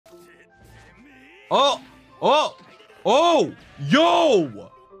Oh! Oh! Oh!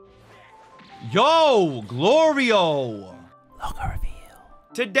 Yo! Yo! Glorio! Logo reveal.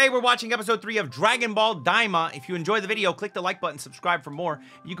 Today we're watching episode 3 of Dragon Ball DAIMA. If you enjoyed the video, click the like button, subscribe for more.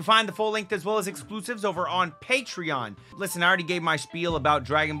 You can find the full length as well as exclusives over on Patreon. Listen, I already gave my spiel about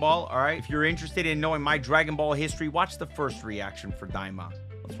Dragon Ball, alright? If you're interested in knowing my Dragon Ball history, watch the first reaction for DAIMA.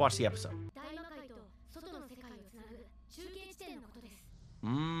 Let's watch the episode.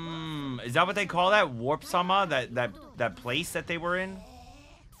 Is that what they call that? Warp-sama? That place that they were in?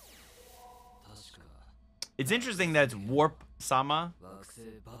 It's interesting that it's Warp-sama.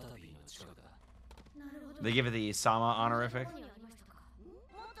 They give it the Sama honorific.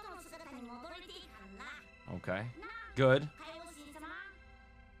 Okay. Good.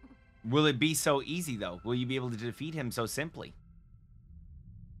 Will it be so easy, though? Will you be able to defeat him so simply?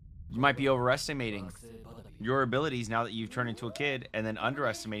 You might be overestimating your abilities now that you've turned into a kid, and then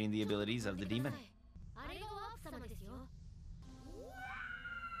underestimating the abilities of the demon.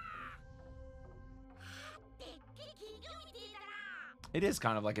 It is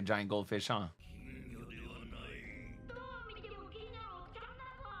kind of like a giant goldfish, huh?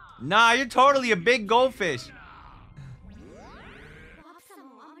 Nah, you're totally a big goldfish.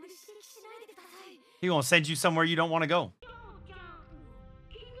 He gonna send you somewhere you don't want to go.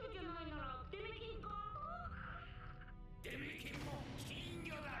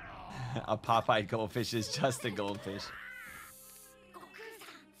 A pop-eyed goldfish is just a goldfish.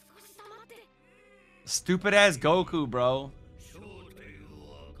 Stupid ass Goku, bro.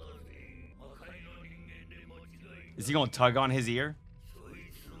 Is he gonna tug on his ear?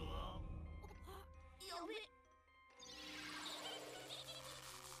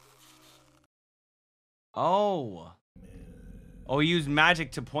 Oh. Oh, he used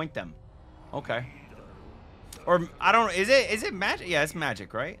magic to point them. Okay. Or I don't. Is it magic? Yeah, it's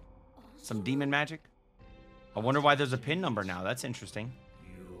magic, right? Some demon magic. I wonder why there's a pin number now. That's interesting.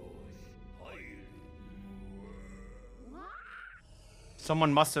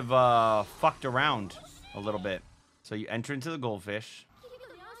 Someone must have fucked around a little bit. So you enter into the goldfish.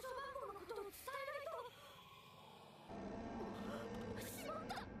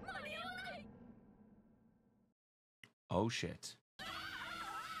 Oh shit.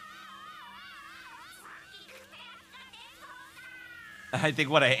 I think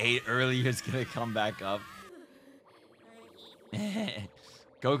what I ate earlier is gonna come back up.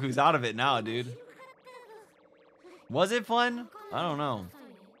 Goku's out of it now, dude. Was it fun? I don't know.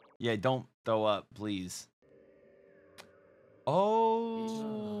 Yeah, don't throw up, please.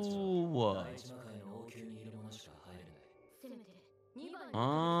 Oh.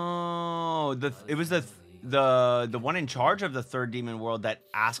 Oh, it was the one in charge of the third demon world that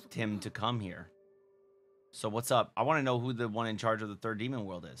asked him to come here. So what's up? I want to know who the one in charge of the third demon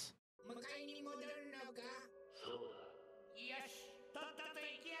world is.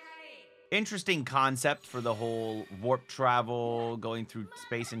 Interesting concept for the whole warp travel, going through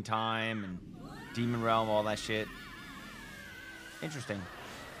space and time, and demon realm, all that shit. Interesting.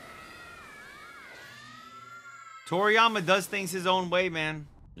 Toriyama does things his own way, man.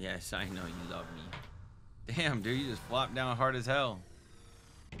 Yes, I know you love me. Damn, dude, you just flopped down hard as hell.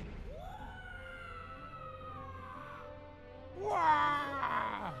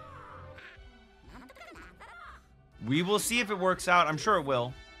 We will see if it works out. I'm sure it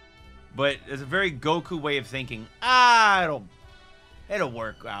will. But it's a very Goku way of thinking. It'll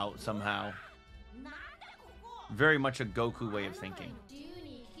work out somehow. Very much a Goku way of thinking.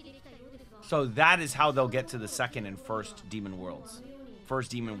 So that is how they'll get to the second and first demon worlds.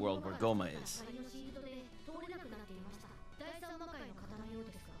 First demon world where Goma is.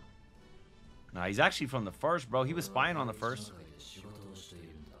 Nah, he's actually from the first, bro. He was spying on the first.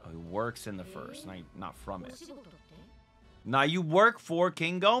 Oh, he works in the first, not from it. Nah, you work for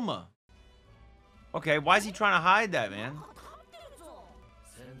King Goma. Okay, why is he trying to hide that, man?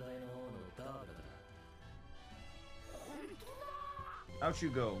 Out you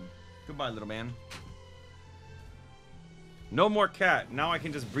go. Goodbye, little man. No more cat. Now I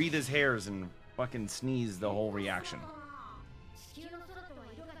can just breathe his hairs and fucking sneeze the whole reaction.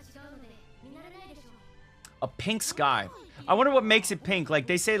 A pink sky. I wonder what makes it pink. Like,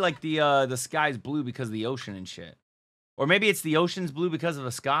 they say, like, the sky's blue because of the ocean and shit. Or maybe it's the ocean's blue because of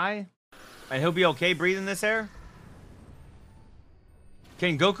the sky? And he'll be okay breathing this air?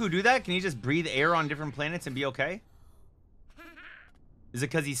 Can Goku do that? Can he just breathe air on different planets and be okay? Is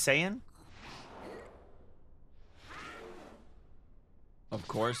it because he's Saiyan? Of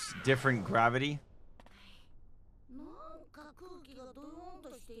course. Different gravity.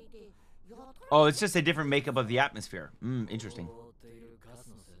 Oh, it's just a different makeup of the atmosphere. Interesting.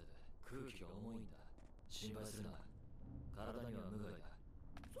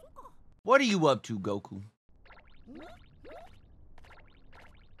 What are you up to, Goku?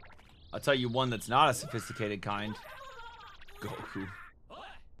 I'll tell you one that's not a sophisticated kind. Goku.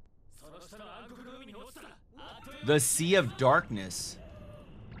 The Sea of Darkness.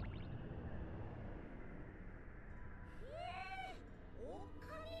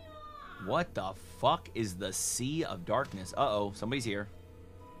 What the fuck is the Sea of Darkness? Uh-oh, somebody's here.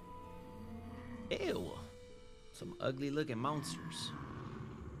 Ew. Some ugly looking monsters.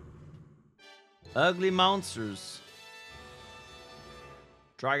 Ugly monsters.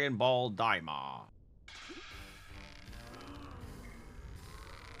 Dragon Ball Daima.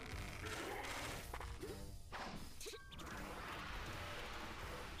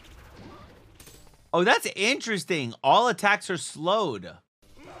 Oh, that's interesting. All attacks are slowed.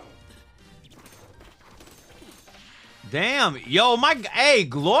 Damn. Yo, hey,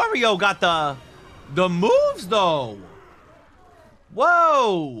 Glorio got the moves though.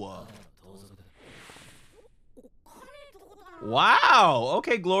 Whoa. Wow.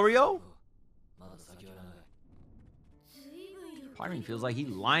 Okay, Glorio. Part of me feels like he's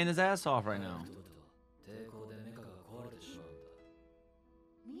lying his ass off right now.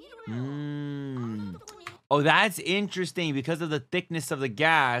 Oh, that's interesting. Because of the thickness of the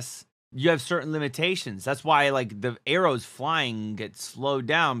gas, you have certain limitations. That's why, like, the arrows flying get slowed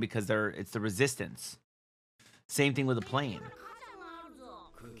down because it's the resistance. Same thing with a plane.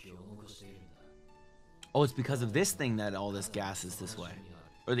 Oh, it's because of this thing that all this gas is this way.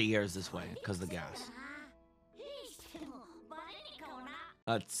 Or the air is this way, because of the gas.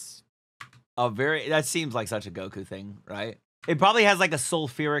 That's that seems like such a Goku thing, right? It probably has like a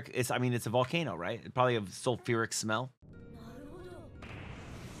sulfuric, it's a volcano, right? It probably have sulfuric smell.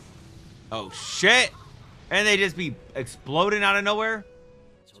 Oh shit! And they just be exploding out of nowhere?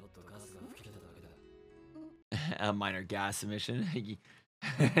 A minor gas emission.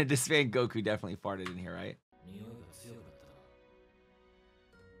 This man Goku definitely farted in here, right?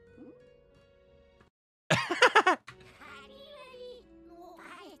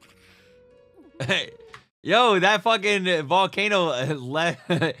 Hey, yo, that fucking volcano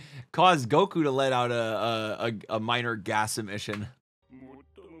caused Goku to let out a minor gas emission.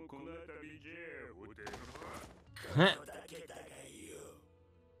 Huh?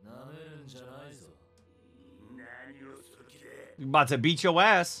 About to beat your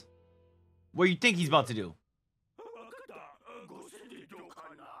ass. What do you think he's about to do?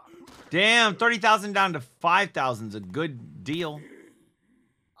 Damn, 30,000 down to 5,000 is a good deal.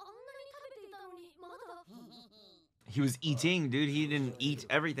 He was eating, dude. He didn't eat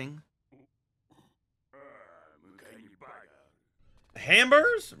everything.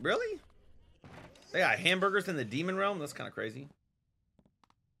 Hamburgers? Really? They got hamburgers in the demon realm? That's kind of crazy.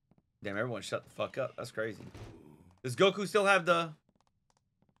 Damn, everyone shut the fuck up. That's crazy. Does Goku still have the...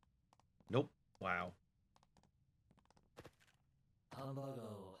 Nope. Wow.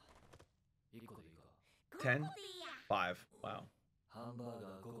 10? 5. Wow.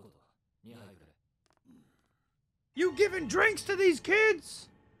 You giving drinks to these kids?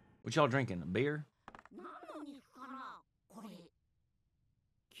 What y'all drinking? A beer?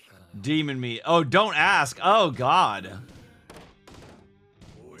 Demon meat. Oh, don't ask. Oh, God.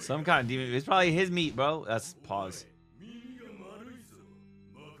 Some kind of demon. It's probably his meat, bro. That's pause.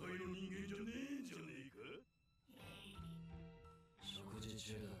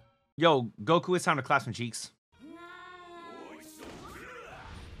 Yo, Goku, it's time to clap some cheeks.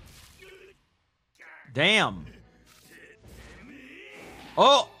 Damn.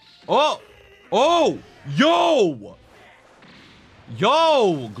 Oh, oh, oh, yo.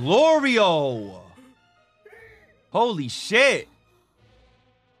 Yo, Glorio. Holy shit.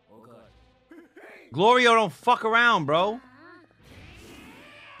 Glorio don't fuck around, bro.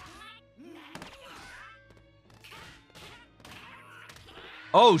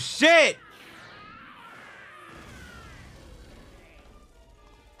 Oh, shit.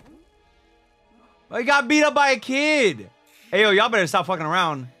 He got beat up by a kid. Hey, yo, y'all better stop fucking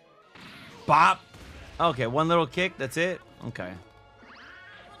around. Bop. Okay, one little kick. That's it. Okay.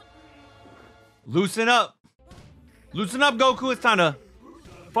 Loosen up. Loosen up, Goku. It's time to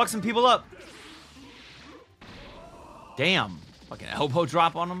fuck some people up. Damn. Fucking elbow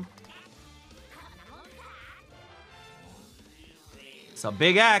drop on him. It's a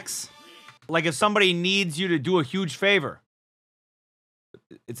big axe. Like if somebody needs you to do a huge favor.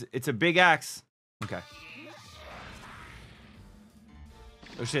 It's a big axe. Okay.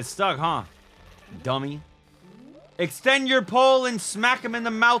 Oh shit, stuck, huh? Dummy. Extend your pole and smack him in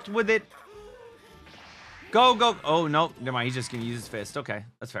the mouth with it. Go, go. Oh, no. Never mind. He's just going to use his fist. Okay.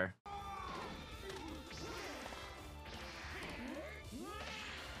 That's fair.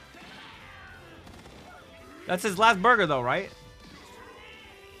 That's his last burger, though, right?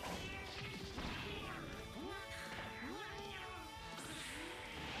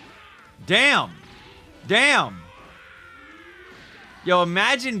 Damn. Damn. Yo,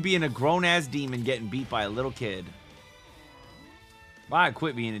 imagine being a grown-ass demon getting beat by a little kid. Why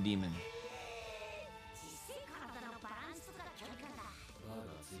quit being a demon?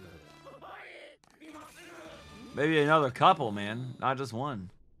 Maybe another couple, man. Not just one.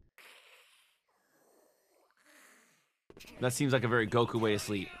 That seems like a very Goku way to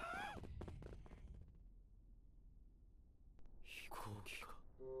sleep.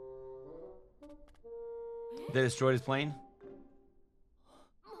 They destroyed his plane?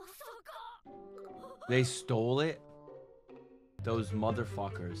 They stole it? Those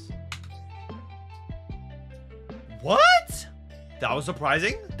motherfuckers. What? That was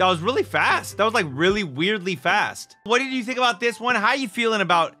surprising. That was really fast. That was like really weirdly fast. What did you think about this one? How are you feeling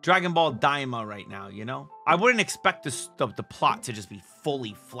about Dragon Ball Daima right now, you know? I wouldn't expect the plot to just be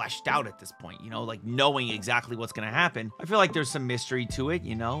fully fleshed out at this point, you know, like knowing exactly what's gonna happen. I feel like there's some mystery to it,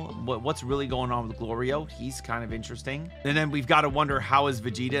 you know? What's really going on with Glorio? He's kind of interesting. And then we've got to wonder, how is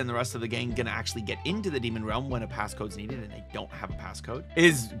Vegeta and the rest of the gang gonna actually get into the Demon Realm when a passcode's needed and they don't have a passcode?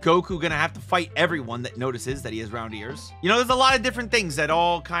 Is Goku gonna have to fight everyone that notices that he has round ears? You know, there's a lot of different things that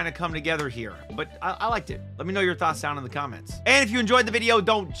all kind of come together here, but I liked it. Let me know your thoughts down in the comments. And if you enjoyed the video,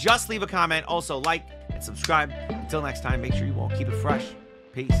 don't just leave a comment, also like and subscribe. Until next time, make sure you all keep it fresh.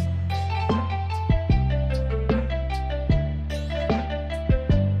 Peace.